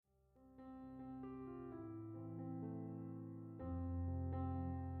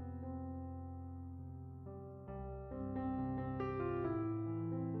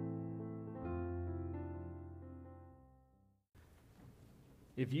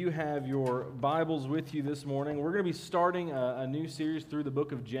If you have your Bibles with you this morning, we're going to be starting a new series through the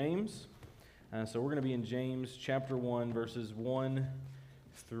book of James. So we're going to be in James chapter 1, verses 1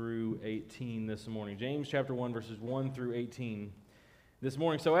 through 18 this morning. James chapter 1, verses 1 through 18 this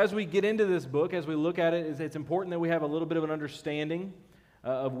morning. So as we get into this book, as we look at it, it's important that we have a little bit of an understanding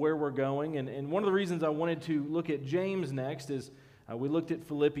of where we're going. And one of the reasons I wanted to look at James next is we looked at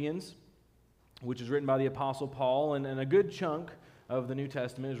Philippians, which is written by the Apostle Paul, and a good chunk of the New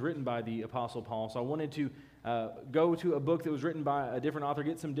Testament is written by the Apostle Paul. So I wanted to go to a book that was written by a different author,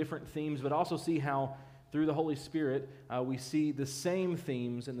 get some different themes, but also see how through the Holy Spirit we see the same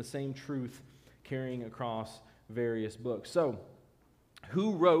themes and the same truth carrying across various books. So,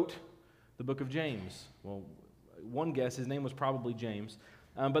 who wrote the book of James? Well, one guess, his name was probably James.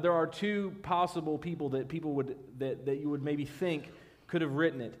 But there are two possible people that you would maybe think could have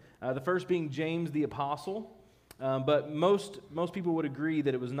written it. The first being James the Apostle. But most people would agree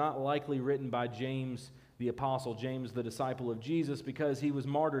that it was not likely written by James the Apostle, James the disciple of Jesus, because he was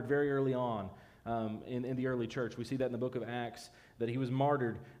martyred very early on in the early church. We see that in the book of Acts, that he was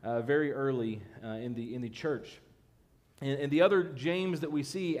martyred very early in the church. And the other James that we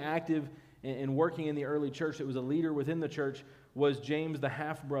see active and working in the early church, that was a leader within the church, was James, the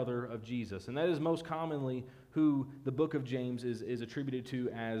half-brother of Jesus. And that is most commonly who the book of James is attributed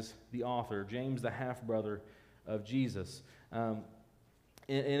to as the author, James, the half-brother of Jesus. And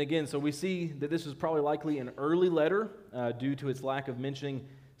again, so we see that this was probably likely an early letter due to its lack of mentioning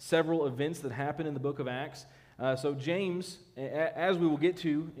several events that happen in the book of Acts. So James, as we will get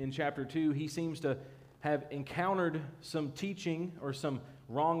to in chapter 2, he seems to have encountered some teaching or some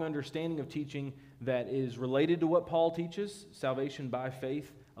wrong understanding of teaching that is related to what Paul teaches, salvation by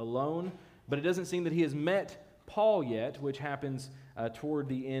faith alone. But it doesn't seem that he has met Paul yet, which happens toward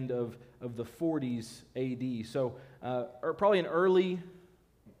the end of the 40s AD. So or probably an early,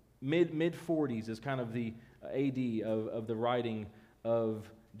 mid-40s is kind of the AD of the writing of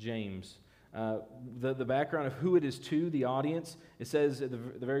James. The background of who it is to, the audience, it says at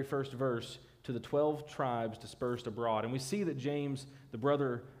the very first verse, to the 12 tribes dispersed abroad. And we see that James,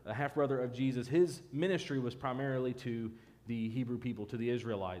 the half-brother of Jesus, his ministry was primarily to the Hebrew people, to the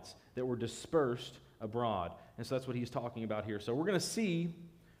Israelites that were dispersed abroad. And so that's what he's talking about here. So we're going to see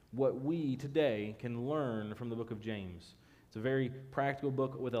what we today can learn from the book of James. It's a very practical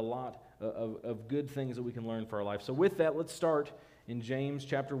book with a lot of good things that we can learn for our life. So with that, let's start in James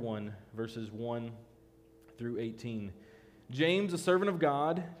chapter 1, verses 1 through 18. James, a servant of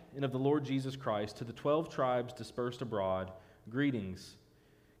God and of the Lord Jesus Christ, to the 12 tribes dispersed abroad, greetings.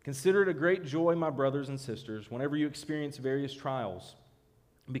 Consider it a great joy, my brothers and sisters, whenever you experience various trials,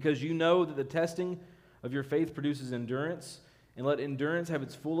 because you know that the testing of your faith produces endurance, and let endurance have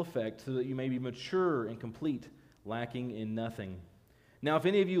its full effect, so that you may be mature and complete, lacking in nothing. Now, if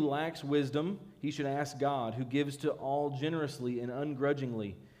any of you lacks wisdom, he should ask God, who gives to all generously and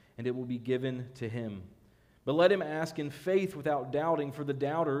ungrudgingly, and it will be given to him. But let him ask in faith without doubting, for the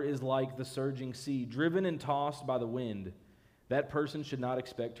doubter is like the surging sea, driven and tossed by the wind. That person should not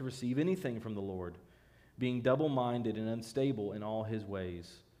expect to receive anything from the Lord, being double-minded and unstable in all his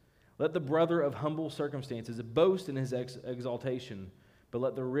ways. Let the brother of humble circumstances boast in his exaltation, but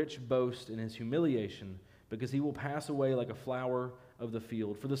let the rich boast in his humiliation, because he will pass away like a flower of the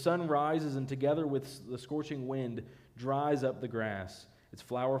field. For the sun rises, and together with the scorching wind dries up the grass. Its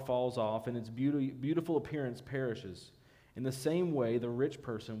flower falls off, and its beautiful appearance perishes. In the same way, the rich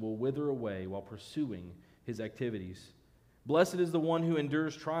person will wither away while pursuing his activities. Blessed is the one who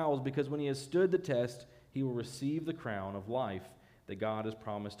endures trials, because when he has stood the test, he will receive the crown of life that God has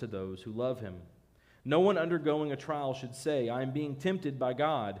promised to those who love him. No one undergoing a trial should say, I am being tempted by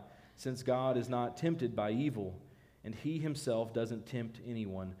God, since God is not tempted by evil, and he himself doesn't tempt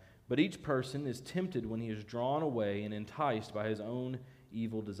anyone. But each person is tempted when he is drawn away and enticed by his own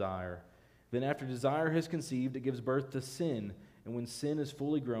evil desire. Then after desire has conceived, it gives birth to sin, and when sin is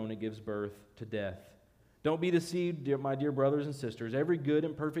fully grown, it gives birth to death. Don't be deceived, my dear brothers and sisters. Every good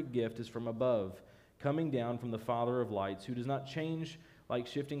and perfect gift is from above, coming down from the Father of lights, who does not change like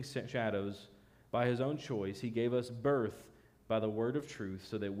shifting shadows. By his own choice, he gave us birth by the word of truth,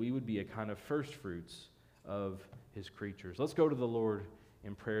 so that we would be a kind of first fruits of his creatures. Let's go to the Lord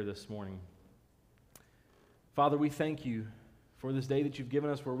in prayer this morning. Father, we thank you for this day that you've given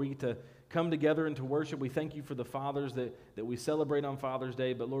us where we get to come together and to worship. We thank you for the fathers that we celebrate on Father's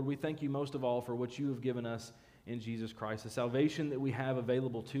Day. But Lord, we thank you most of all for what you have given us in Jesus Christ, the salvation that we have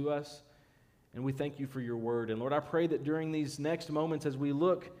available to us. And we thank you for your word. And Lord, I pray that during these next moments, as we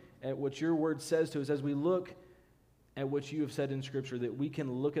look at what your word says to us, as we look at what you have said in Scripture, that we can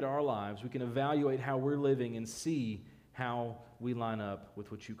look at our lives, we can evaluate how we're living and see how we line up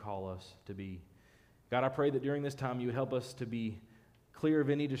with what you call us to be. God, I pray that during this time you would help us to be clear of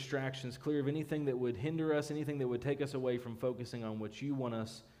any distractions, clear of anything that would hinder us, anything that would take us away from focusing on what you want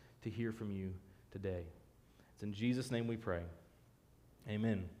us to hear from you today. It's in Jesus' name we pray.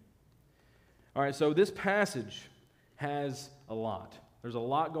 Amen. All right, so this passage has a lot. There's a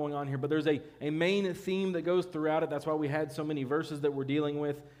lot going on here, but there's a main theme that goes throughout it. That's why we had so many verses that we're dealing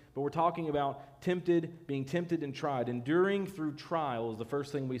with. But we're talking about being tempted and tried. Enduring through trial is the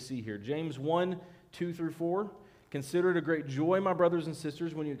first thing we see here. James 1, 2 through 4. Consider it a great joy, my brothers and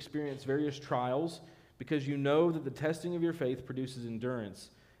sisters, when you experience various trials, because you know that the testing of your faith produces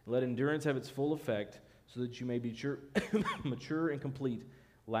endurance. Let endurance have its full effect, so that you may be mature and complete,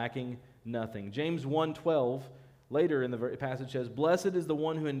 lacking nothing. James 1:12, later in the passage says, Blessed is the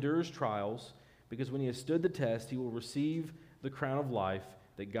one who endures trials, because when he has stood the test, he will receive the crown of life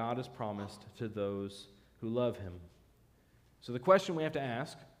that God has promised to those who love him. So the question we have to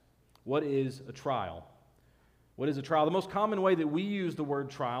ask, what is a trial? What is a trial? The most common way that we use the word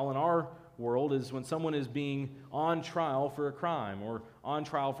trial in our world is when someone is being on trial for a crime or on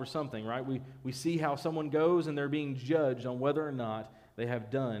trial for something, right? We see how someone goes and they're being judged on whether or not they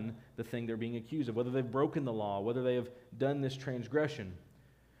have done the thing they're being accused of, whether they've broken the law, whether they have done this transgression.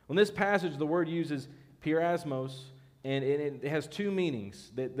 In this passage, the word uses pierasmos, and it has two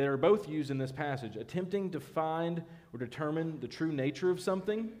meanings that are both used in this passage: attempting to find or determine the true nature of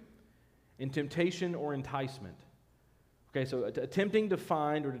something, and temptation or enticement. Okay, so attempting to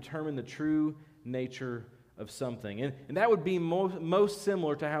find or determine the true nature of something. And that would be most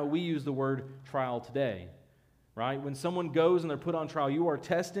similar to how we use the word trial today, right? When someone goes and they're put on trial, you are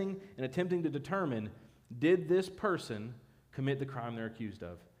testing and attempting to determine, did this person commit the crime they're accused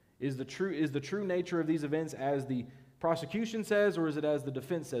of? Is the true nature of these events as the prosecution says, or is it as the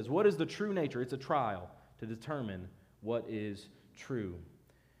defense says? What is the true nature? It's a trial to determine what is true.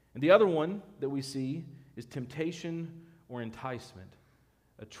 And the other one that we see is temptation or enticement,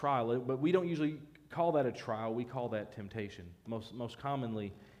 a trial. But we don't usually call that a trial. We call that temptation, most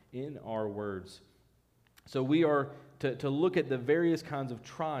commonly in our words. So we are to look at the various kinds of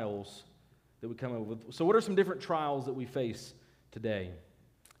trials that we come up with. So what are some different trials that we face today?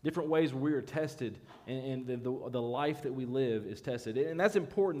 Different ways where we are tested and the life that we live is tested. And that's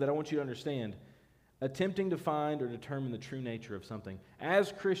important that I want you to understand. Attempting to find or determine the true nature of something.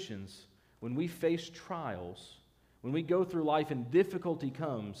 As Christians, when we face trials, when we go through life and difficulty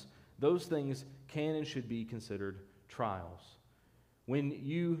comes, those things can and should be considered trials. When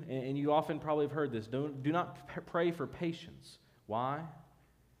you, and you often probably have heard this, do not pray for patience. Why?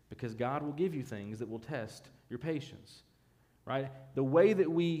 Because God will give you things that will test your patience. Right? The way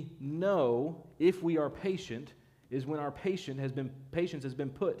that we know if we are patient is when our patience has been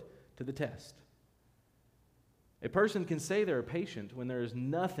put to the test. A person can say they're patient when there is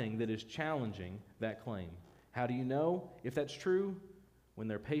nothing that is challenging that claim. How do you know if that's true? When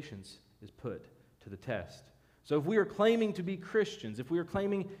their patience is put to the test. So if we are claiming to be Christians, if we are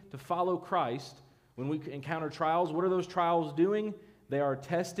claiming to follow Christ, when we encounter trials, what are those trials doing? They are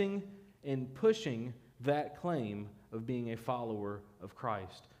testing and pushing that claim of being a follower of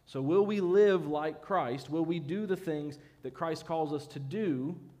Christ. So will we live like Christ? Will we do the things that Christ calls us to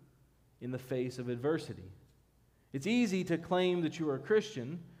do in the face of adversity? It's easy to claim that you are a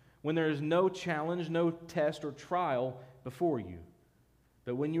Christian when there is no challenge, no test or trial before you.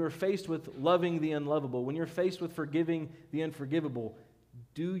 But when you are faced with loving the unlovable, when you're faced with forgiving the unforgivable,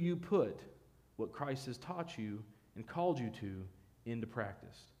 do you put what Christ has taught you and called you to into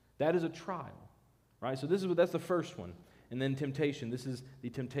practice? That is a trial, right? So that's the first one. And then temptation. This is the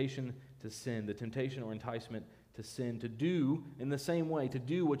temptation to sin, the temptation or enticement to sin, to do in the same way, to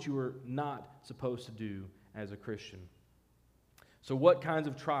do what you are not supposed to do as a Christian. So what kinds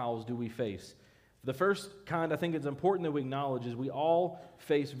of trials do we face? The first kind I think it's important that we acknowledge is we all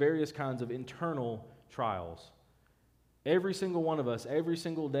face various kinds of internal trials. Every single one of us, every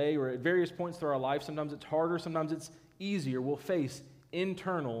single day or at various points through our life, sometimes it's harder, sometimes it's easier, we'll face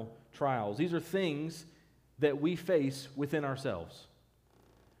internal trials. These are things that we face within ourselves.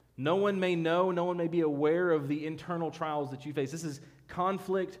 No one may know, no one may be aware of the internal trials that you face. This is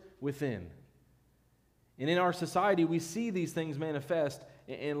conflict within. And in our society, we see these things manifest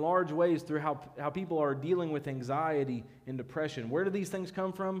in large ways through how people are dealing with anxiety and depression. Where do these things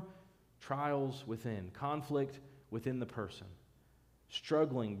come from? Trials within, conflict within the person,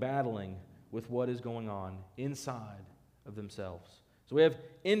 struggling, battling with what is going on inside of themselves. So we have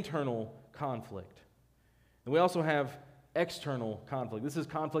internal conflict. And we also have external conflict. This is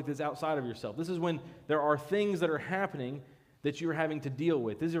conflict that's outside of yourself. This is when there are things that are happening that you're having to deal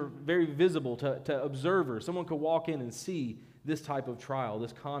with. These are very visible to observers. Someone could walk in and see this type of trial,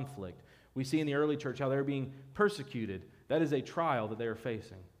 this conflict. We see in the early church how they're being persecuted. That is a trial that they are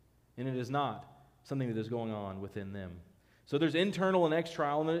facing, and it is not something that is going on within them. So there's internal and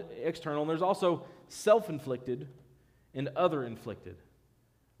external, and there's also self-inflicted and other-inflicted.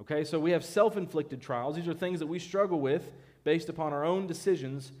 Okay, so we have self-inflicted trials. These are things that we struggle with based upon our own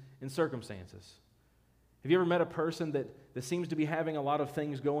decisions and circumstances. Have you ever met a person that seems to be having a lot of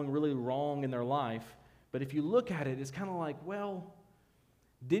things going really wrong in their life, but if you look at it, it's kind of like, well,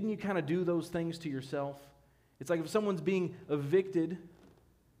 didn't you kind of do those things to yourself? It's like if someone's being evicted,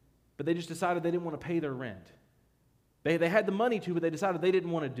 but they just decided they didn't want to pay their rent. They had the money to, but they decided they didn't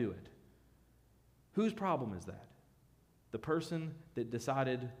want to do it. Whose problem is that? The person that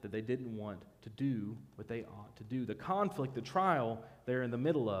decided that they didn't want to do what they ought to do. The conflict, the trial they're in the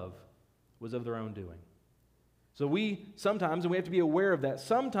middle of was of their own doing. So we sometimes, and we have to be aware of that,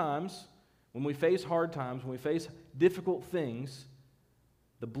 sometimes when we face hard times, when we face difficult things,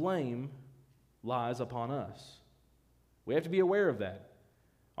 the blame lies upon us. We have to be aware of that.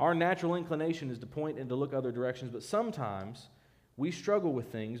 Our natural inclination is to point and to look other directions, but sometimes we struggle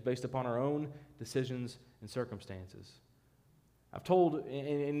with things based upon our own decisions and circumstances. I've told,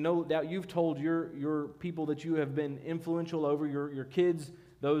 and no doubt you've told your people that you have been influential over, your kids,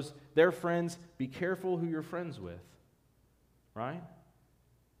 their friends, be careful who you're friends with, right?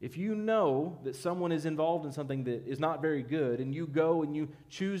 If you know that someone is involved in something that is not very good, and you go and you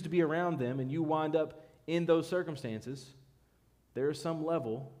choose to be around them, and you wind up in those circumstances, there is some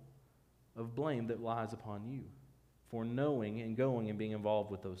level of blame that lies upon you for knowing and going and being involved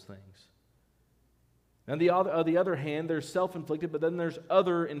with those things. On the other hand, there's self-inflicted, but then there's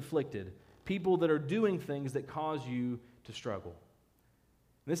other-inflicted. People that are doing things that cause you to struggle.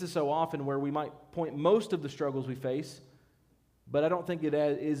 And this is so often where we might point most of the struggles we face, but I don't think it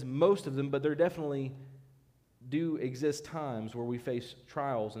is most of them, but there definitely do exist times where we face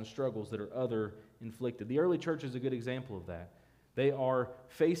trials and struggles that are other-inflicted. The early church is a good example of that. They are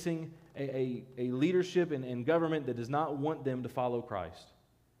facing a leadership and government that does not want them to follow Christ.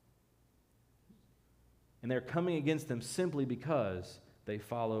 And they're coming against them simply because they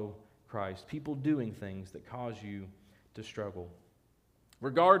follow Christ. People doing things that cause you to struggle.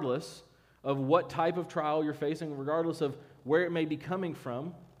 Regardless of what type of trial you're facing, regardless of where it may be coming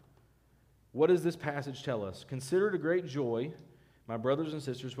from, what does this passage tell us? Consider it a great joy, my brothers and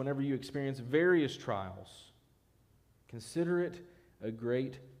sisters, whenever you experience various trials. Consider it a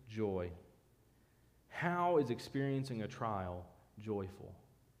great joy. How is experiencing a trial joyful?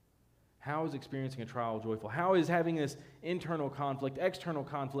 How is experiencing a trial joyful? How is having this internal conflict, external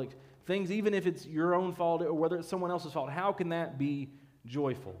conflict, things, even if it's your own fault or whether it's someone else's fault, how can that be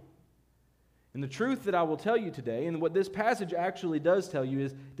joyful? And the truth that I will tell you today, and what this passage actually does tell you,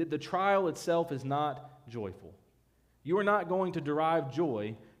 is that the trial itself is not joyful. You are not going to derive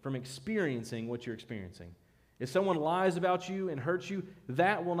joy from experiencing what you're experiencing. If someone lies about you and hurts you,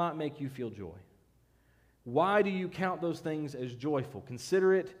 that will not make you feel joy. Why do you count those things as joyful?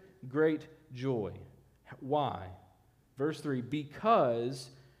 Consider it great joy. Why? Verse 3, because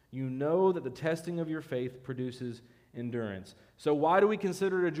you know that the testing of your faith produces endurance. So why do we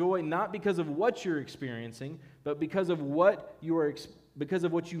consider it a joy? Not because of what you're experiencing, but because of what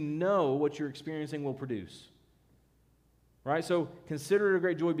you know what you're experiencing will produce. Right? So consider it a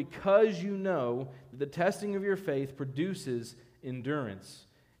great joy because you know that the testing of your faith produces endurance.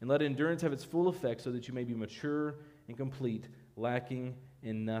 And let endurance have its full effect so that you may be mature and complete, lacking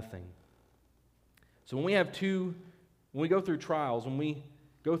in nothing. So when we go through trials, when we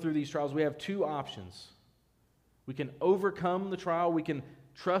go through these trials, we have two options. We can overcome the trial, we can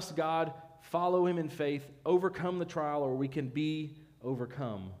trust God, follow Him in faith, overcome the trial, or we can be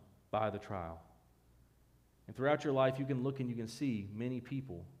overcome by the trial. And throughout your life, you can look and you can see many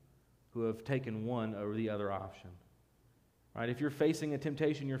people who have taken one over the other option. Right? If you're facing a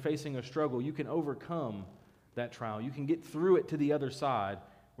temptation, you're facing a struggle, you can overcome that trial. You can get through it to the other side,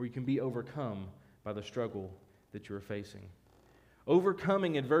 or you can be overcome by the struggle that you're facing.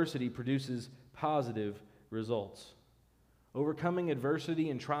 Overcoming adversity produces positive results. Overcoming adversity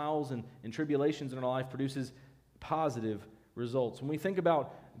and trials and tribulations in our life produces positive results. When we think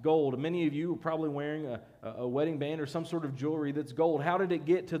about gold, many of you are probably wearing a wedding band or some sort of jewelry that's gold. How did it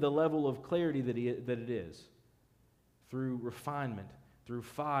get to the level of clarity that it is? Through refinement, through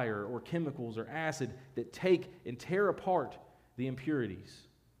fire or chemicals or acid that take and tear apart the impurities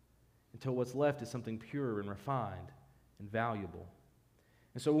until what's left is something pure and refined and valuable.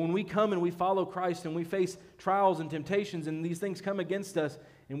 And so when we come and we follow Christ and we face trials and temptations and these things come against us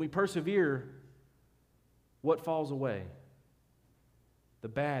and we persevere, what falls away? the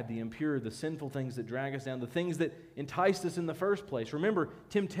bad, the impure, the sinful things that drag us down, the things that enticed us in the first place. Remember,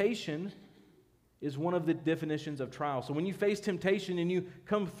 temptation is one of the definitions of trial. So when you face temptation and you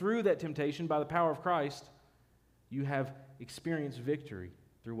come through that temptation by the power of Christ, you have experienced victory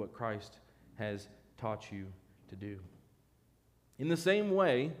through what Christ has taught you to do. In the same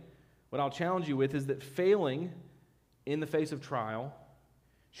way, what I'll challenge you with is that failing in the face of trial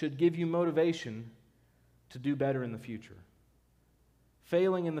should give you motivation to do better in the future.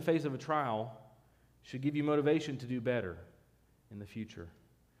 Failing in the face of a trial should give you motivation to do better in the future.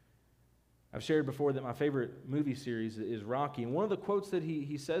 I've shared before that my favorite movie series is Rocky, and one of the quotes that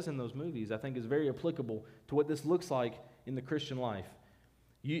he says in those movies I think is very applicable to what this looks like in the Christian life.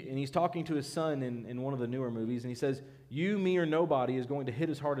 And he's talking to his son in one of the newer movies, and he says, "You, me, or nobody is going to hit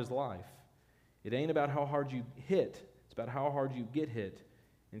as hard as life. It ain't about how hard you hit, it's about how hard you get hit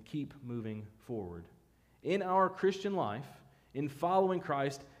and keep moving forward." In our Christian life, in following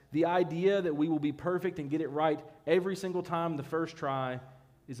Christ, the idea that we will be perfect and get it right every single time the first try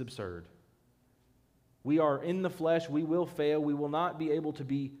is absurd. We are in the flesh, we will fail, we will not be able to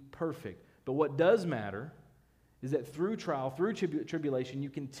be perfect. But what does matter is that through trial, through tribulation, you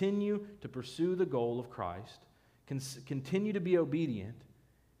continue to pursue the goal of Christ, continue to be obedient,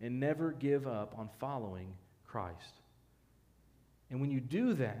 and never give up on following Christ. And when you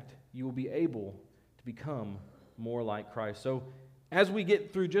do that, you will be able to become more like Christ. So as we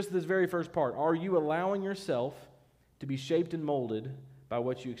get through just this very first part, are you allowing yourself to be shaped and molded by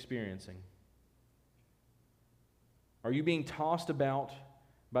what you're experiencing? Are you being tossed about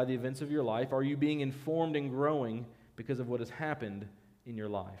by the events of your life? Are you being informed and growing because of what has happened in your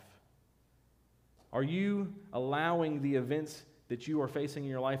life? Are you allowing the events that you are facing in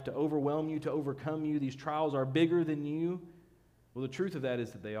your life to overwhelm you, to overcome you? These trials are bigger than you. Well, the truth of that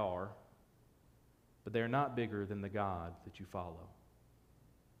is that they are, but they're not bigger than the God that you follow.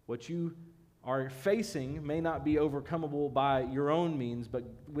 What you are facing may not be overcomable by your own means, but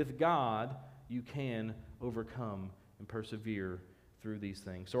with God, you can overcome and persevere through these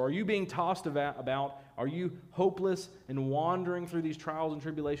things. So are you being tossed about? Are you hopeless and wandering through these trials and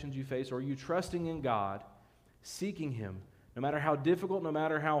tribulations you face? Or are you trusting in God, seeking Him, no matter how difficult, no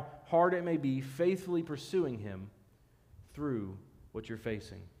matter how hard it may be, faithfully pursuing Him through what you're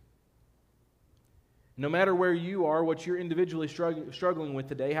facing? No matter where you are, what you're individually struggling with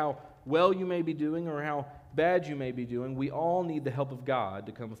today, how well you may be doing or how bad you may be doing, we all need the help of God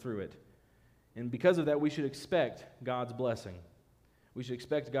to come through it. And because of that, we should expect God's blessing. We should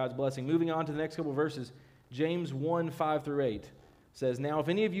expect God's blessing. Moving on to the next couple of verses, James 1, 5 through 8 says, "Now if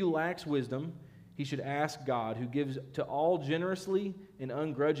any of you lacks wisdom, he should ask God, who gives to all generously and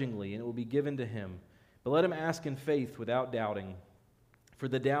ungrudgingly, and it will be given to him. But let him ask in faith without doubting. For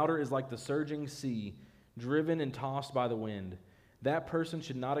the doubter is like the surging sea, driven and tossed by the wind. That person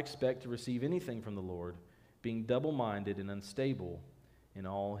should not expect to receive anything from the Lord, being double-minded and unstable in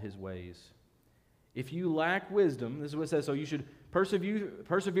all his ways." If you lack wisdom, this is what it says, so you should persevere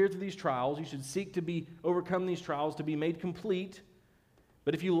through these trials. You should seek to overcome these trials, to be made complete.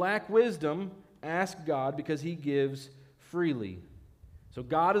 But if you lack wisdom, ask God, because He gives freely. So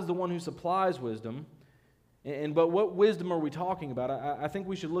God is the one who supplies wisdom. But what wisdom are we talking about? I think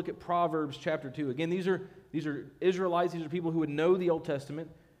we should look at Proverbs chapter 2. Again, these are Israelites. These are people who would know the Old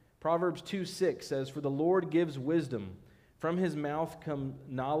Testament. Proverbs 2:6 says, "For the Lord gives wisdom. From His mouth come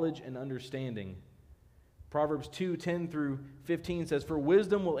knowledge and understanding." Proverbs 2:10 through 15 says, "For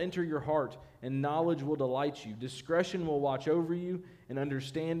wisdom will enter your heart, and knowledge will delight you. Discretion will watch over you, and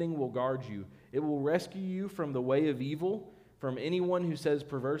understanding will guard you. It will rescue you from the way of evil, from anyone who says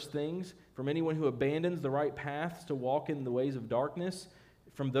perverse things, from anyone who abandons the right paths to walk in the ways of darkness,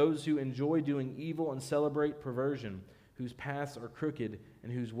 from those who enjoy doing evil and celebrate perversion, whose paths are crooked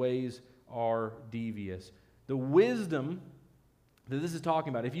and whose ways are devious." The wisdom that this is talking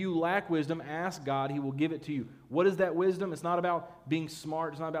about, if you lack wisdom, ask God, He will give it to you. What is that wisdom? It's not about being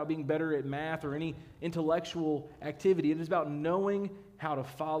smart. It's not about being better at math or any intellectual activity. It is about knowing how to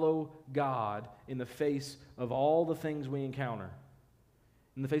follow God in the face of all the things we encounter.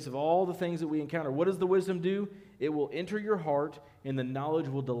 In the face of all the things that we encounter, what does the wisdom do? It will enter your heart, and the knowledge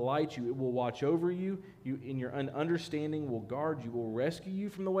will delight you. It will watch over you. In your understanding will guard you, will rescue you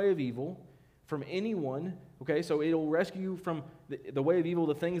from the way of evil, from anyone. Okay, so it'll rescue you from the way of evil,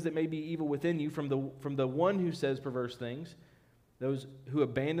 the things that may be evil within you, from the one who says perverse things, those who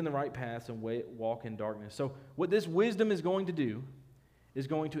abandon the right paths and walk in darkness. So what this wisdom is going to do is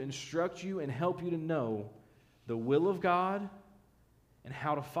going to instruct you and help you to know the will of God and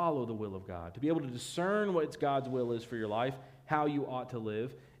how to follow the will of God, to be able to discern what God's will is for your life, how you ought to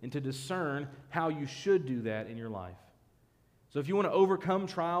live, and to discern how you should do that in your life. So if you want to overcome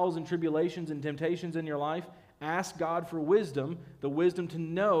trials and tribulations and temptations in your life, ask God for wisdom, the wisdom to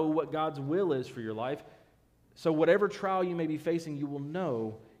know what God's will is for your life. So whatever trial you may be facing, you will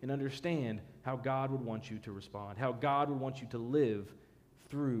know and understand how God would want you to respond, how God would want you to live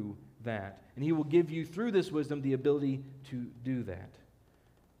through that. And He will give you, through this wisdom, the ability to do that.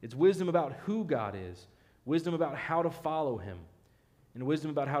 It's wisdom about who God is, wisdom about how to follow Him, and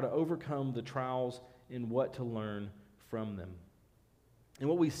wisdom about how to overcome the trials and what to learn from them. And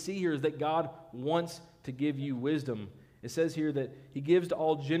what we see here is that God wants to give you wisdom. It says here that He gives to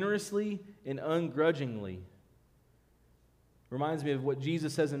all generously and ungrudgingly. Reminds me of what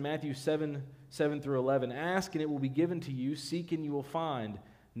Jesus says in Matthew 7:7-11. Ask and it will be given to you. Seek and you will find.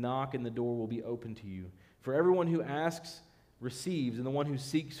 Knock and the door will be open to you. For everyone who asks receives, and the one who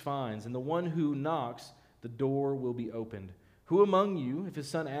seeks finds, and the one who knocks, the door will be opened. Who among you, if his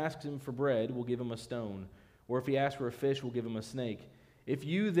son asks him for bread, will give him a stone? Or if he asks for a fish, will give him a snake? If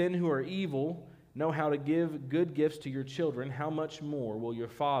you then who are evil know how to give good gifts to your children, how much more will your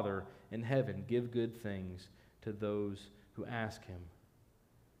Father in heaven give good things to those who ask Him?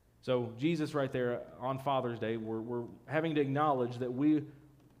 So Jesus right there on Father's Day, we're having to acknowledge that we,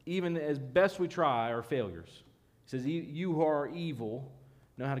 even as best we try, are failures. He says, you who are evil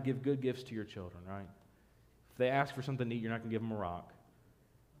know how to give good gifts to your children, right? If they ask for something to eat, you're not going to give them a rock.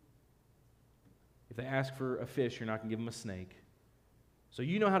 If they ask for a fish, you're not going to give them a snake. So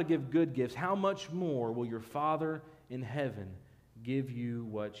you know how to give good gifts. How much more will your Father in heaven give you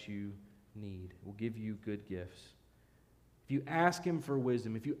what you need? Will give you good gifts. If you ask Him for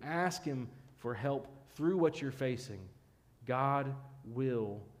wisdom, if you ask Him for help through what you're facing, God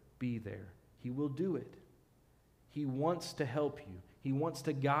will be there. He will do it. He wants to help you. He wants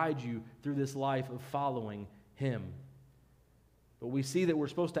to guide you through this life of following Him. But we see that we're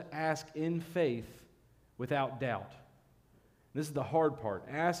supposed to ask in faith without doubt. This is the hard part.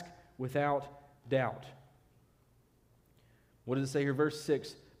 Ask without doubt. What does it say here? Verse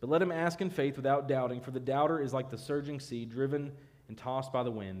 6, but let him ask in faith without doubting, for the doubter is like the surging sea, driven and tossed by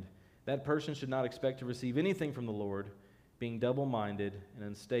the wind. That person should not expect to receive anything from the Lord, being double-minded and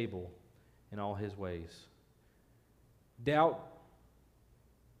unstable in all his ways. Doubt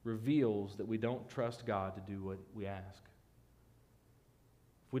reveals that we don't trust God to do what we ask.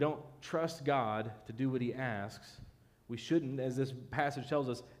 If we don't trust God to do what He asks, we shouldn't, as this passage tells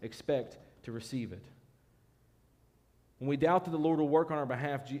us, expect to receive it. When we doubt that the Lord will work on our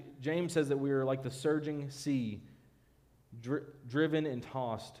behalf, James says that we are like the surging sea, driven and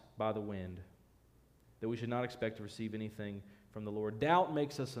tossed by the wind, that we should not expect to receive anything from the Lord. Doubt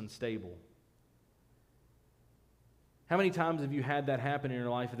makes us unstable. How many times have you had that happen in your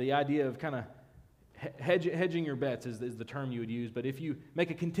life? The idea of kind of hedging your bets is the term you would use, but if you make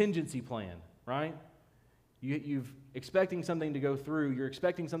a contingency plan, right? You're expecting something to go through, you're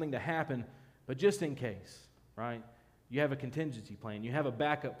expecting something to happen, but just in case, right? You have a contingency plan, you have a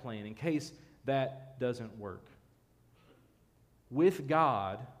backup plan in case that doesn't work. With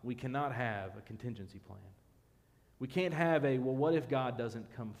God, we cannot have a contingency plan. We can't have a, well, what if God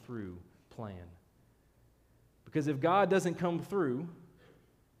doesn't come through plan? Because if God doesn't come through,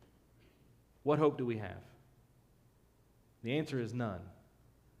 what hope do we have? The answer is none.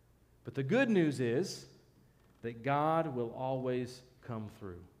 But the good news is that God will always come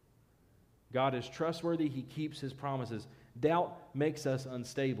through. God is trustworthy. He keeps His promises. Doubt makes us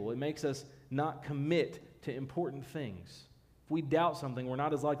unstable. It makes us not commit to important things. If we doubt something, we're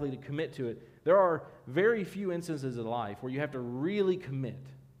not as likely to commit to it. There are very few instances in life where you have to really commit.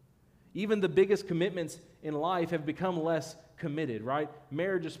 Even the biggest commitments in life have become less committed, right?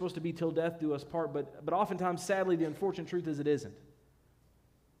 Marriage is supposed to be till death do us part, but oftentimes, sadly, the unfortunate truth is it isn't.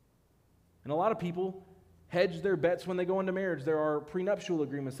 And a lot of people hedge their bets when they go into marriage. There are prenuptial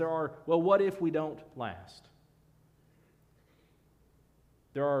agreements. There are, well, what if we don't last?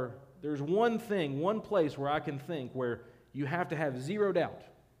 There's one place where I can think where you have to have zero doubt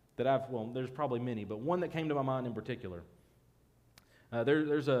that there's probably many, but one that came to my mind in particular.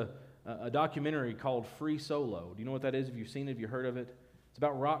 There's a documentary called Free Solo. Do you know what that is? Have you seen it? Have you heard of it? It's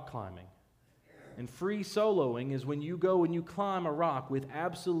about rock climbing. And free soloing is when you go and you climb a rock with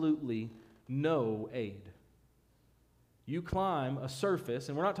absolutely no aid. You climb a surface,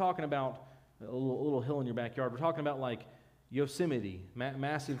 and we're not talking about a little hill in your backyard. We're talking about like Yosemite,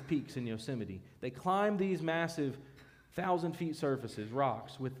 massive peaks in Yosemite. They climb these massive 1,000-feet surfaces,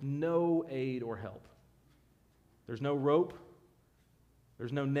 rocks, with no aid or help. There's no rope.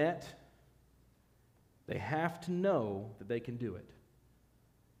 There's no net. They have to know that they can do it.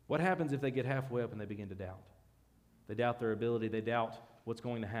 What happens if they get halfway up and they begin to doubt? They doubt their ability. They doubt what's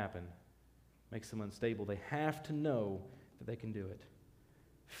going to happen. Makes them unstable. They have to know that they can do it.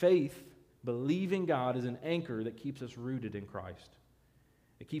 Faith, believing God, is an anchor that keeps us rooted in Christ.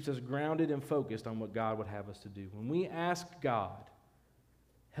 It keeps us grounded and focused on what God would have us to do. When we ask God,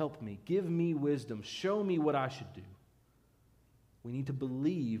 help me, give me wisdom, show me what I should do, we need to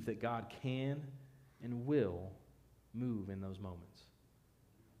believe that God can and will move in those moments.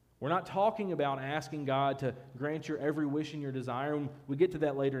 We're not talking about asking God to grant your every wish and your desire. When we get to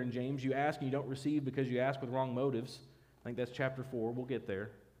that later in James, you ask and you don't receive because you ask with wrong motives. I think that's chapter 4. We'll get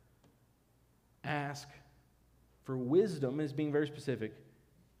there. Ask for wisdom is being very specific.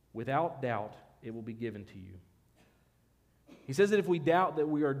 Without doubt, it will be given to you. He says that if we doubt, that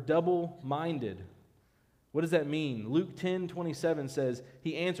we are double-minded. What does that mean? Luke 10:27 says,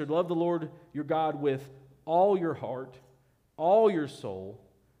 He answered, love the Lord your God with all your heart, all your soul,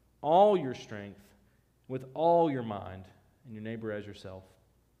 all your strength, with all your mind, and your neighbor as yourself.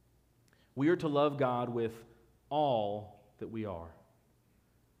 We are to love God with all that we are.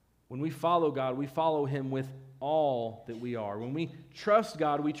 When we follow God, we follow Him with all that we are. When we trust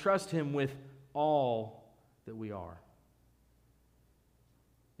God, we trust Him with all that we are.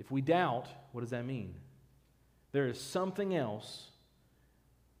 If we doubt, what does that mean? There is something else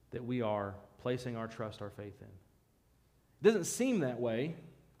that we are placing our trust, our faith in. It doesn't seem that way,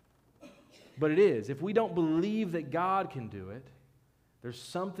 but it is. If we don't believe that God can do it, there's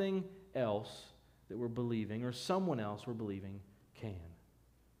something else that we're believing, or someone else we're believing can.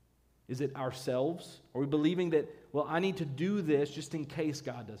 Is it ourselves? Are we believing that, well, I need to do this just in case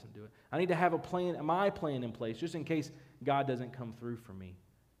God doesn't do it? I need to have my plan in place just in case God doesn't come through for me.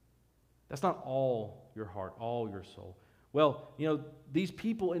 That's not all your heart, all your soul. Well, these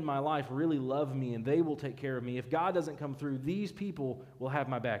people in my life really love me and they will take care of me. If God doesn't come through, these people will have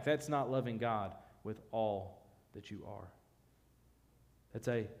my back. That's not loving God with all that you are. That's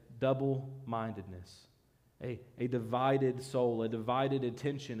a double-mindedness, a divided soul, a divided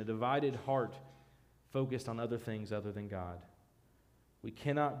attention, a divided heart focused on other things other than God. We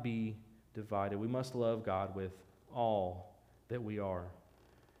cannot be divided. We must love God with all that we are.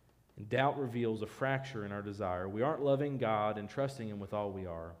 And doubt reveals a fracture in our desire. We aren't loving God and trusting Him with all we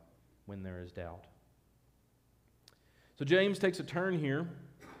are when there is doubt. So James takes a turn here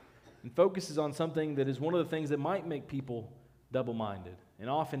and focuses on something that is one of the things that might make people double-minded. And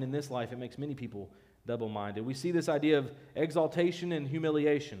often in this life, it makes many people double-minded. We see this idea of exaltation and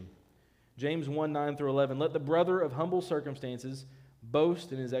humiliation. James 1:9-11, let the brother of humble circumstances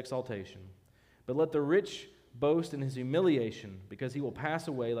boast in his exaltation, but let the rich boast in his humiliation, because he will pass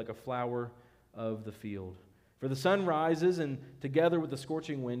away like a flower of the field. For the sun rises, and together with the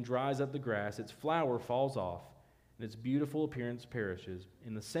scorching wind dries up the grass, its flower falls off, and its beautiful appearance perishes.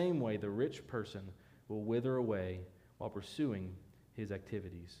 In the same way, the rich person will wither away while pursuing his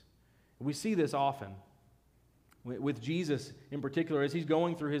activities. We see this often. With Jesus in particular, as he's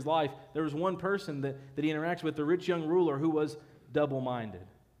going through his life, there was one person that he interacts with, the rich young ruler, who was double-minded.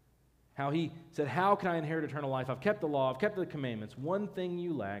 How he said, how can I inherit eternal life? I've kept the law, I've kept the commandments. One thing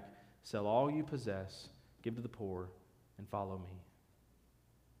you lack, sell all you possess, give to the poor, and follow me.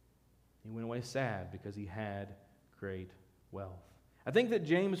 He went away sad because he had great wealth. I think that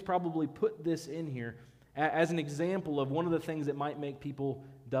James probably put this in here as an example of one of the things that might make people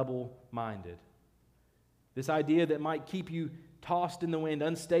double-minded. This idea that might keep you tossed in the wind,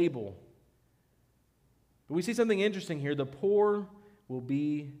 unstable. But we see something interesting here. The poor will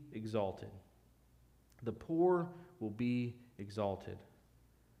be exalted. The poor will be exalted.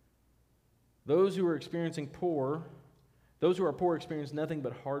 Those who are poor experience nothing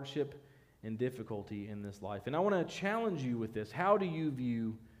but hardship and difficulty in this life. And I want to challenge you with this. How do you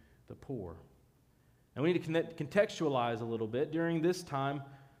view the poor? And we need to contextualize a little bit. During this time,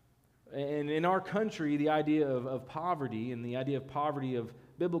 and in our country, the idea of poverty and the idea of poverty of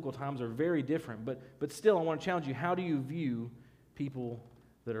biblical times are very different. But still, I want to challenge you. How do you view people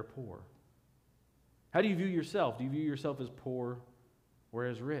that are poor? How do you view yourself? Do you view yourself as poor or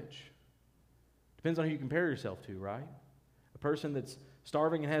as rich? Depends on who you compare yourself to, right? A person that's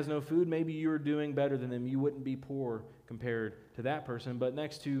starving and has no food, maybe you're doing better than them. You wouldn't be poor compared to that person. But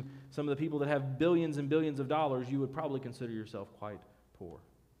next to some of the people that have billions and billions of dollars, you would probably consider yourself quite poor.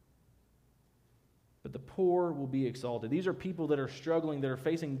 But the poor will be exalted. These are people that are struggling, that are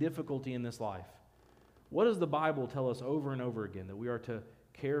facing difficulty in this life. What does the Bible tell us over and over again? That we are to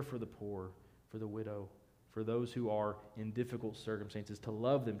care for the poor, for the widow, for those who are in difficult circumstances, to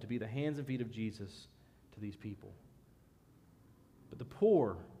love them, to be the hands and feet of Jesus to these people. But the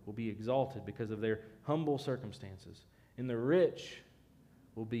poor will be exalted because of their humble circumstances, and the rich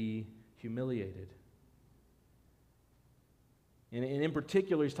will be humiliated. And in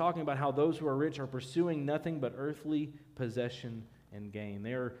particular, he's talking about how those who are rich are pursuing nothing but earthly possession and gain.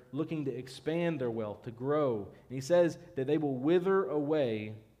 They are looking to expand their wealth, to grow. And he says that they will wither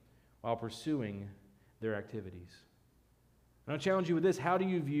away while pursuing their activities. And I'll challenge you with this. How do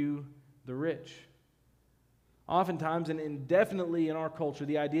you view the rich? Oftentimes, and definitely in our culture,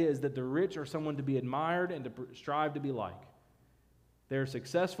 the idea is that the rich are someone to be admired and to strive to be like. They're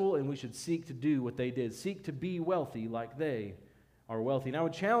successful, and we should seek to do what they did. Seek to be wealthy like they are wealthy. And I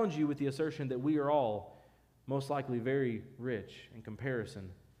would challenge you with the assertion that we are all most likely very rich in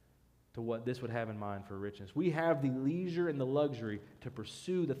comparison to what this would have in mind for richness. We have the leisure and the luxury to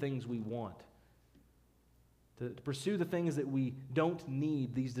pursue the things we want, to pursue the things that we don't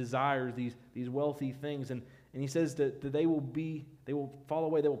need, these desires, these wealthy things. And he says that they will fall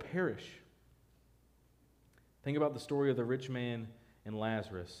away, they will perish. Think about the story of the rich man and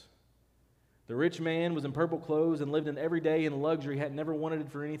Lazarus. The rich man was in purple clothes and lived in every day in luxury, had never wanted it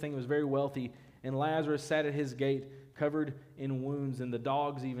for anything, was very wealthy. And Lazarus sat at his gate covered in wounds, and the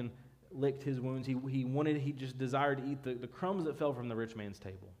dogs even licked his wounds. He just desired to eat the crumbs that fell from the rich man's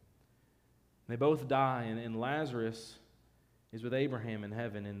table. They both die, and Lazarus is with Abraham in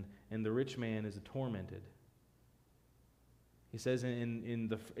heaven, and the rich man is tormented. He says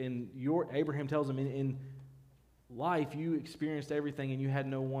Abraham tells him, in life you experienced everything and you had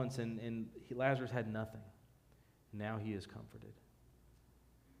no wants, and Lazarus had nothing. Now he is comforted.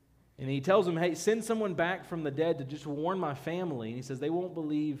 And he tells him, hey, send someone back from the dead to just warn my family. And he says they won't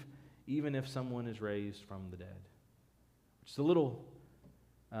believe even if someone is raised from the dead. Just a little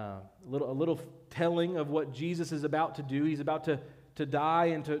telling of what Jesus is about to do. He's about to die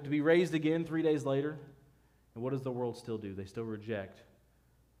and to be raised again 3 days later. And what does the world still do? They still reject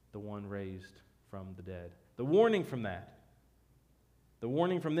the one raised from the dead. The warning from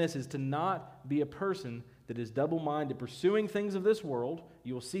this is to not be a person that is double-minded, pursuing things of this world.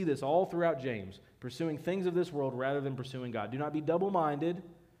 You will see this all throughout James, pursuing things of this world rather than pursuing God. Do not be double-minded.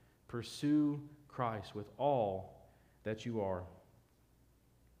 Pursue Christ with all that you are.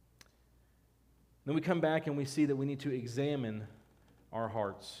 Then we come back and we see that we need to examine our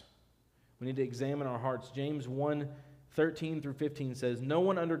hearts. We need to examine our hearts. James 1:13 through 15 says, "No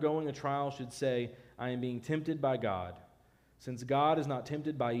one undergoing a trial should say, 'I am being tempted by God,' since God is not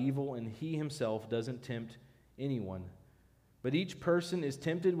tempted by evil, and he himself doesn't tempt anyone. But each person is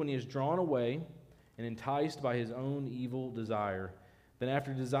tempted when he is drawn away and enticed by his own evil desire. Then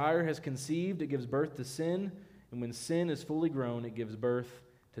after desire has conceived, it gives birth to sin, and when sin is fully grown, it gives birth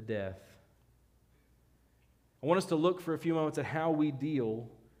to death." I want us to look for a few moments at how we deal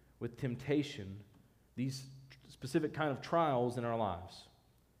with temptation, these specific kind of trials in our lives.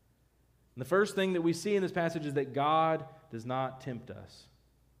 And the first thing that we see in this passage is that God does not tempt us.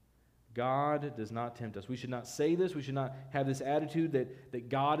 God does not tempt us. We should not say this. We should not have this attitude that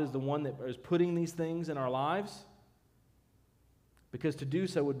God is the one that is putting these things in our lives, because to do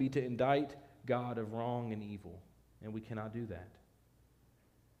so would be to indict God of wrong and evil, and we cannot do that.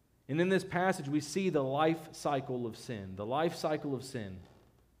 And in this passage, we see the life cycle of sin, the life cycle of sin.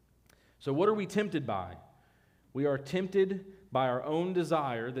 So what are we tempted by? We are tempted by our own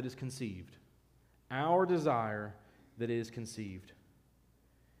desire that is conceived. Our desire that is conceived.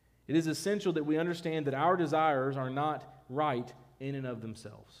 It is essential that we understand that our desires are not right in and of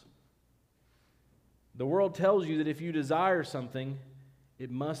themselves. The world tells you that if you desire something,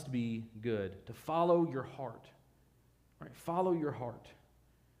 it must be good. To follow your heart. Right? Follow your heart.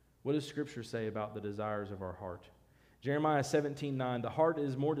 What does Scripture say about the desires of our heart? Jeremiah 17:9, "The heart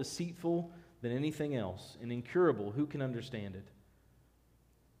is more deceitful than anything else, and incurable. Who can understand it?"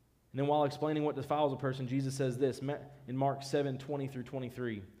 And then while explaining what defiles a person, Jesus says this in Mark 7:20 through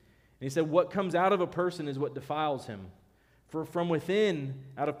 23. And he said, "What comes out of a person is what defiles him. For from within,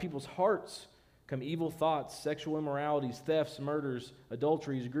 out of people's hearts, come evil thoughts, sexual immoralities, thefts, murders,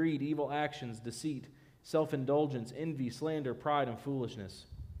 adulteries, greed, evil actions, deceit, self-indulgence, envy, slander, pride, and foolishness.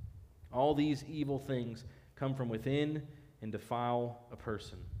 All these evil things come from within and defile a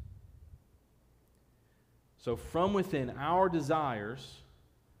person." So from within, our desires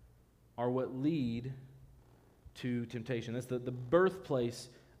are what lead to temptation. That's the birthplace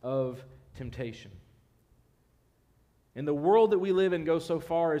of temptation. And the world that we live in goes so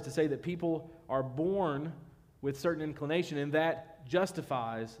far as to say that people are born with certain inclination, and that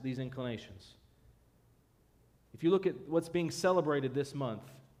justifies these inclinations. If you look at what's being celebrated this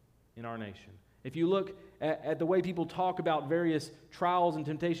month in our nation, if you look at the way people talk about various trials and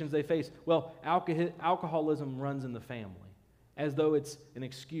temptations they face, well, alcoholism runs in the family, as though it's an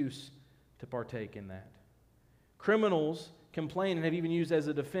excuse to partake in that. Criminals complain and have even used as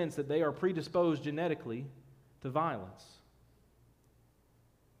a defense that they are predisposed genetically to violence.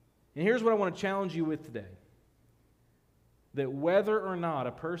 And here's what I want to challenge you with today. That whether or not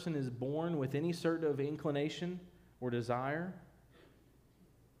a person is born with any sort of inclination or desire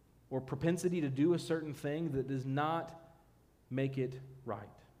or propensity to do a certain thing, that does not make it right.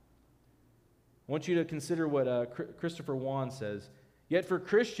 I want you to consider what Christopher Wan says. Yet for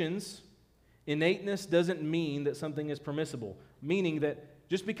Christians, innateness doesn't mean that something is permissible. Meaning that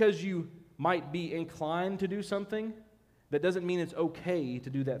just because you might be inclined to do something, that doesn't mean it's okay to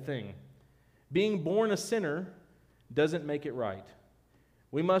do that thing. Being born a sinner doesn't make it right.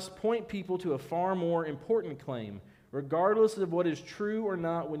 We must point people to a far more important claim. Regardless of what is true or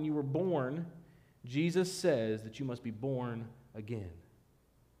not when you were born, Jesus says that you must be born again.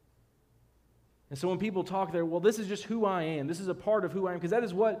 And so when people talk there, well, this is just who I am. This is a part of who I am. Because that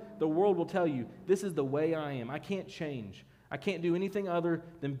is what the world will tell you. This is the way I am. I can't change. I can't do anything other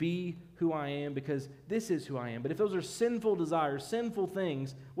than be who I am because this is who I am. But if those are sinful desires, sinful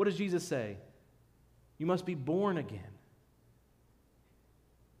things, what does Jesus say? You must be born again.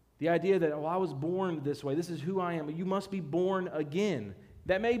 The idea that, I was born this way. This is who I am. But you must be born again.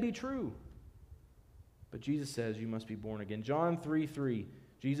 That may be true. But Jesus says you must be born again. John 3:3.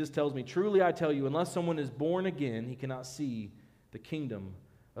 Jesus tells me, truly I tell you, unless someone is born again, he cannot see the kingdom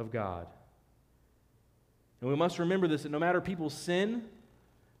of God. And we must remember this, that no matter people's sin,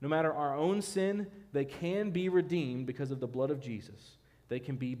 no matter our own sin, they can be redeemed because of the blood of Jesus. They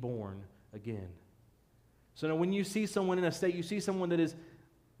can be born again. So now when you see someone in a state, you see someone that is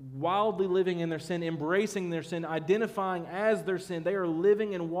wildly living in their sin, embracing their sin, identifying as their sin, they are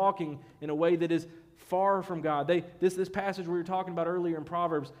living and walking in a way that is far from God. This passage we were talking about earlier in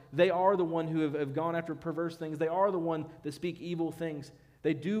Proverbs, they are the one who have gone after perverse things. They are the one that speak evil things.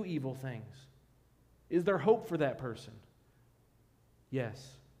 They do evil things. Is there hope for that person?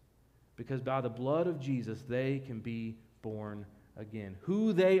 Yes. Because by the blood of Jesus, they can be born again.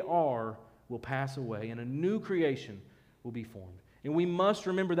 Who they are will pass away, and a new creation will be formed. And we must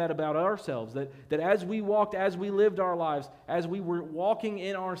remember that about ourselves, that as we walked, as we lived our lives, as we were walking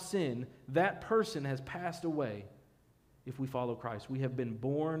in our sin, that person has passed away if we follow Christ. We have been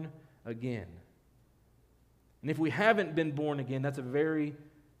born again. And if we haven't been born again, that's a very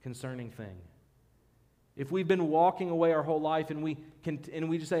concerning thing. If we've been walking away our whole life and we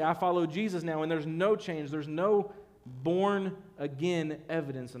just say, I follow Jesus now, and there's no change, there's no born again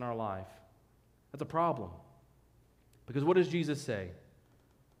evidence in our life, that's a problem. Because what does Jesus say?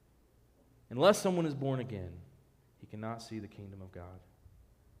 Unless someone is born again, he cannot see the kingdom of God.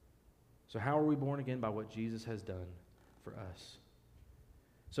 So how are we born again? By what Jesus has done for us.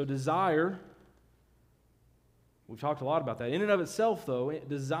 So desire, we've talked a lot about that. In and of itself, though,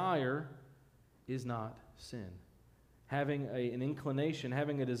 desire is not sin. Having an inclination,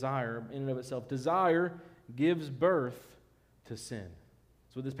 having a desire in and of itself. Desire gives birth to sin.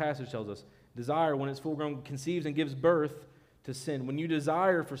 That's what this passage tells us. Desire, when it's full grown, conceives and gives birth to sin. When you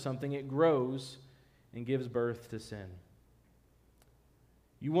desire for something, it grows and gives birth to sin.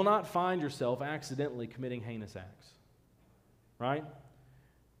 You will not find yourself accidentally committing heinous acts. Right?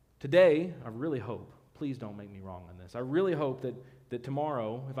 Today, I really hope, please don't make me wrong on this, I really hope that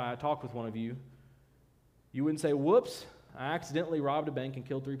tomorrow, if I talk with one of you, you wouldn't say, whoops, I accidentally robbed a bank and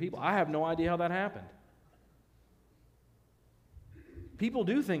killed 3 people. I have no idea how that happened. People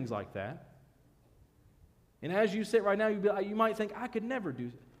do things like that. And as you sit right now, you might think, I could never do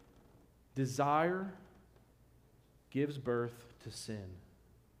that. Desire gives birth to sin.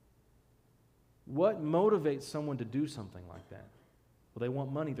 What motivates someone to do something like that? Well, they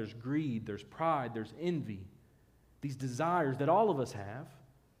want money. There's greed, there's pride, there's envy. These desires that all of us have.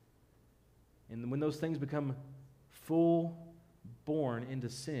 And when those things become full-born into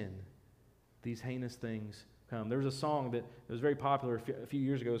sin, these heinous things come. There was a song that was very popular a few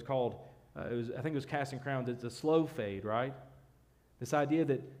years ago. It was called, I think it was Casting Crowns. It's a slow fade, right? This idea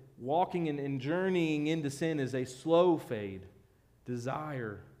that walking and journeying into sin is a slow fade.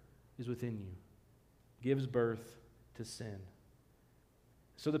 Desire is within you. Gives birth to sin.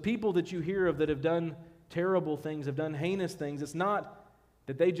 So the people that you hear of that have done terrible things, have done heinous things, it's not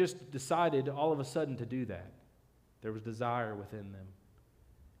that they just decided all of a sudden to do that. There was desire within them.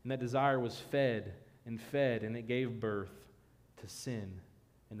 And that desire was fed, and it gave birth to sin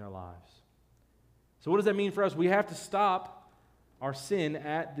in their lives. So what does that mean for us? We have to stop our sin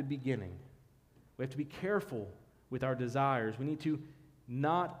at the beginning. We have to be careful with our desires. We need to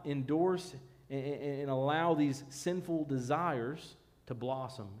not endorse and allow these sinful desires to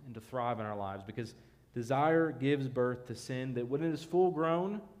blossom and to thrive in our lives, because desire gives birth to sin that when it is full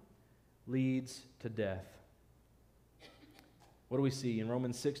grown leads to death. What do we see in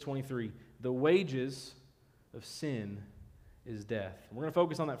Romans 6:23? The wages of sin is death. We're going to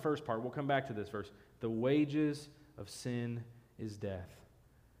focus on that first part. We'll come back to this verse. The wages of sin is death.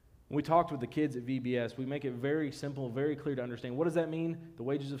 When we talked with the kids at VBS, we make it very simple, very clear to understand. What does that mean? The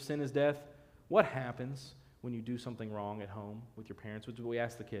wages of sin is death. What happens when you do something wrong at home with your parents? Which we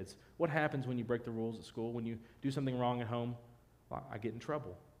ask the kids. What happens when you break the rules at school? When you do something wrong at home? Well, I get in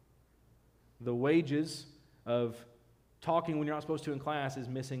trouble. The wages of talking when you're not supposed to in class is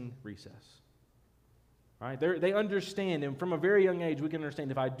missing recess. Right? They understand, and from a very young age, we can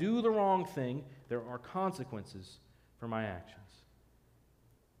understand if I do the wrong thing, there are consequences for my actions.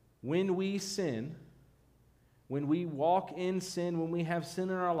 When we sin, when we walk in sin, when we have sin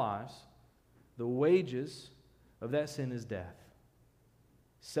in our lives, the wages of that sin is death.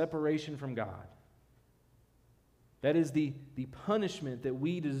 Separation from God. That is the punishment that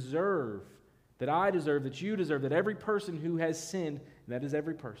we deserve, that I deserve, that you deserve, that every person who has sinned, and that is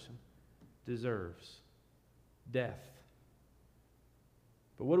every person, deserves. Death.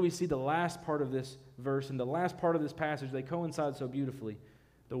 But what do we see the last part of this verse and the last part of this passage? They coincide so beautifully.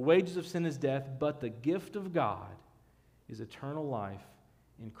 The wages of sin is death, but the gift of God is eternal life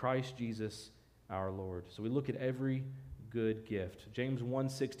in Christ Jesus our Lord. So we look at every good gift. James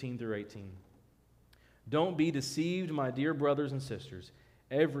 1:16 through 18. Don't be deceived, my dear brothers and sisters.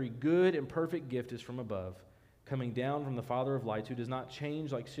 Every good and perfect gift is from above, coming down from the Father of lights, who does not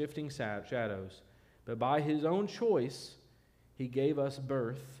change like shifting shadows. But by his own choice, he gave us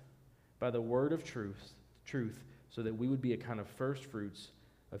birth by the word of truth, so that we would be a kind of first fruits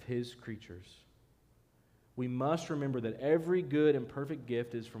of his creatures. We must remember that every good and perfect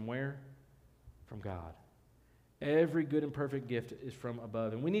gift is from where? From God. Every good and perfect gift is from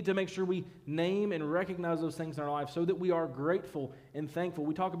above. And we need to make sure we name and recognize those things in our life so that we are grateful and thankful.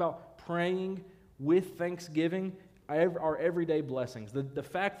 We talk about praying with thanksgiving, our everyday blessings. The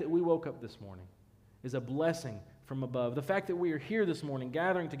fact that we woke up this morning is a blessing from above. The fact that we are here this morning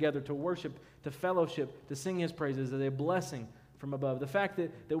gathering together to worship, to fellowship, to sing his praises is a blessing from above. The fact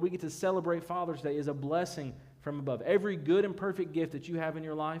that we get to celebrate Father's Day is a blessing from above. Every good and perfect gift that you have in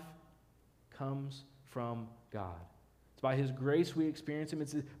your life comes from God. It's by his grace we experience him.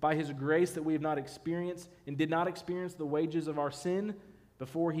 It's by his grace that we have not experienced and did not experience the wages of our sin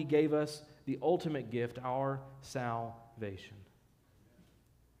before he gave us the ultimate gift, our salvation.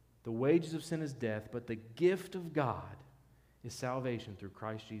 The wages of sin is death, but the gift of God is salvation through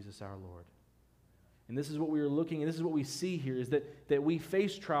Christ Jesus our Lord. And this is what we are looking, and this is what we see here, is that we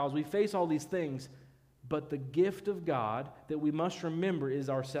face trials, we face all these things, but the gift of God that we must remember is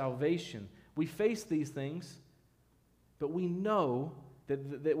our salvation. We face these things, but we know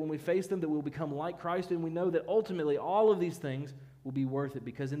that when we face them, that we'll become like Christ, and we know that ultimately all of these things will be worth it,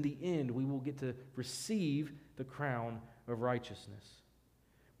 because in the end we will get to receive the crown of righteousness.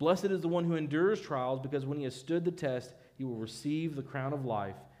 Blessed is the one who endures trials, because when he has stood the test, he will receive the crown of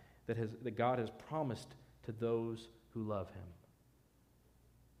life that God has promised to those who love him.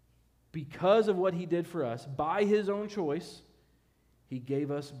 Because of what he did for us, by his own choice, he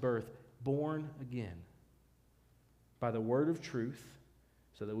gave us birth, born again, by the word of truth,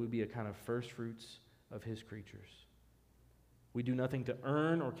 so that we be a kind of first fruits of his creatures. We do nothing to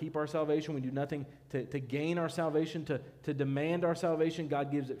earn or keep our salvation. We do nothing to gain our salvation, to demand our salvation.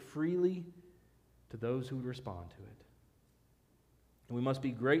 God gives it freely to those who respond to it. And we must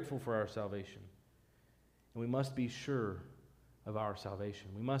be grateful for our salvation. And we must be sure of our salvation.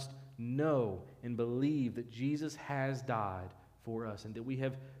 We must know and believe that Jesus has died for us, and that we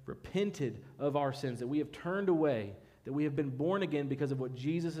have repented of our sins, that we have turned away, that we have been born again because of what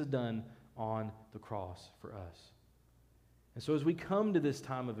Jesus has done on the cross for us. And so as we come to this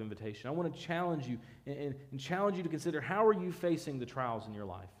time of invitation, I want to challenge you and challenge you to consider, how are you facing the trials in your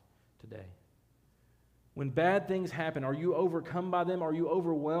life today? When bad things happen, are you overcome by them? Are you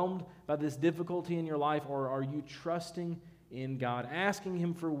overwhelmed by this difficulty in your life? Or are you trusting in God, asking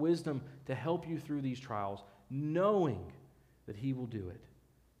him for wisdom to help you through these trials, knowing that he will do it?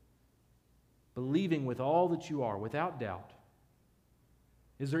 Believing with all that you are, without doubt.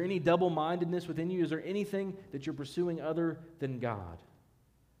 Is there any double-mindedness within you? Is there anything that you're pursuing other than God?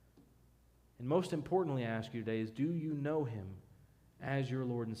 And most importantly, I ask you today is, do you know him as your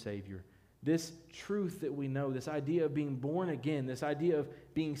Lord and Savior? This truth that we know, this idea of being born again, this idea of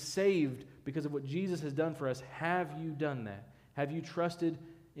being saved because of what Jesus has done for us, have you done that? Have you trusted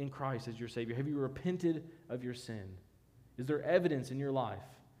in Christ as your Savior? Have you repented of your sin? Is there evidence in your life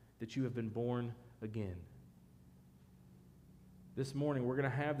that you have been born again? This morning, we're going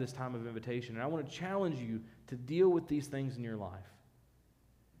to have this time of invitation, and I want to challenge you to deal with these things in your life.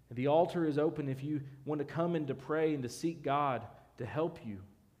 The altar is open if you want to come and to pray and to seek God to help you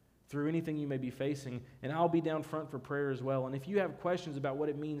through anything you may be facing, and I'll be down front for prayer as well. And if you have questions about what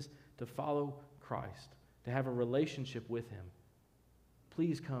it means to follow Christ, to have a relationship with Him,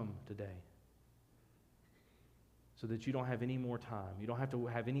 please come today so that you don't have any more time. You don't have to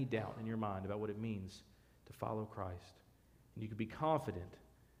have any doubt in your mind about what it means to follow Christ. And you can be confident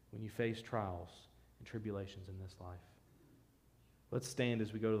when you face trials and tribulations in this life. Let's stand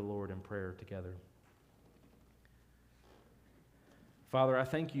as we go to the Lord in prayer together. Father, I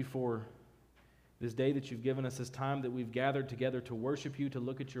thank you for this day that you've given us, this time that we've gathered together to worship you, to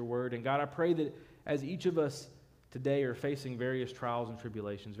look at your word. And God, I pray that as each of us today are facing various trials and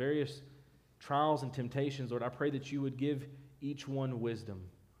tribulations, various trials and temptations, Lord, I pray that you would give each one wisdom,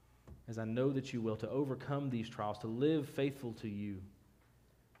 as I know that you will, to overcome these trials, to live faithful to you,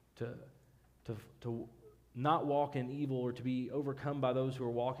 to not walk in evil or to be overcome by those who are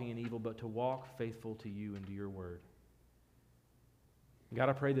walking in evil, but to walk faithful to you and to your word. God,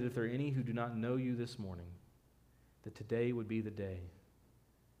 I pray that if there are any who do not know you this morning, that today would be the day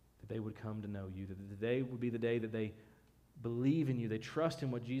that they would come to know you, that today would be the day that they believe in you, they trust in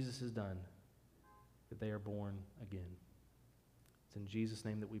what Jesus has done, that they are born again. It's in Jesus'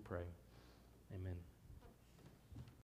 name that we pray. Amen.